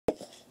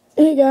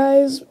Hey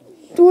guys,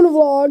 doing a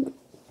vlog.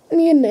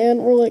 Me and Nan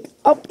were like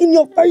up in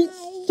your face.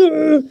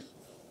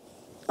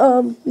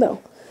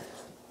 No.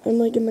 I'm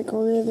like in the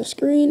corner of the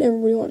screen.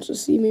 Everybody wants to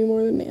see me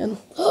more than Nan.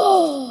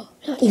 So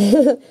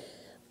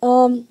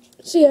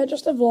yeah,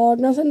 just a vlog.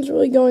 Nothing's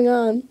really going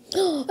on.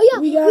 Oh yeah,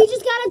 we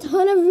just got a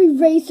ton of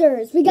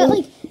erasers. We got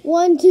like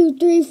 1, 2,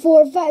 3,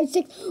 4, 5,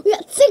 6. We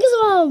got 6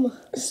 of them.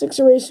 6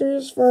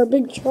 erasers for our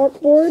big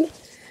chalkboard,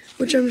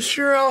 which I'm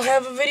sure I'll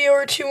have a video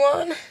or two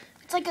on.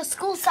 It's like a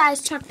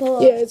school-sized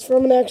chalkboard. Yeah, it's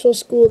from an actual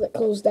school that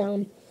closed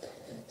down.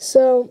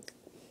 So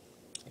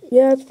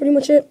yeah, that's pretty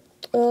much it.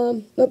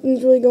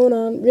 Nothing's really going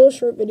on. Real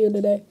short video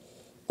today.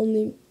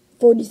 Only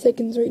 40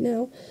 seconds right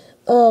now.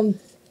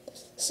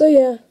 So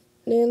yeah,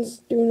 Nan's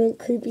doing a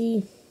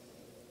creepy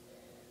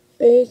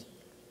face.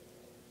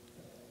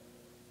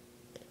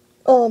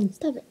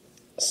 Stop it.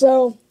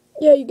 So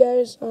yeah, you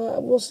guys,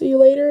 we'll see you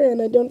later,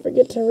 and don't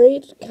forget to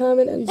rate,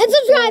 comment, and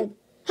subscribe.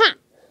 Ha!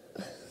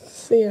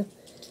 See ya.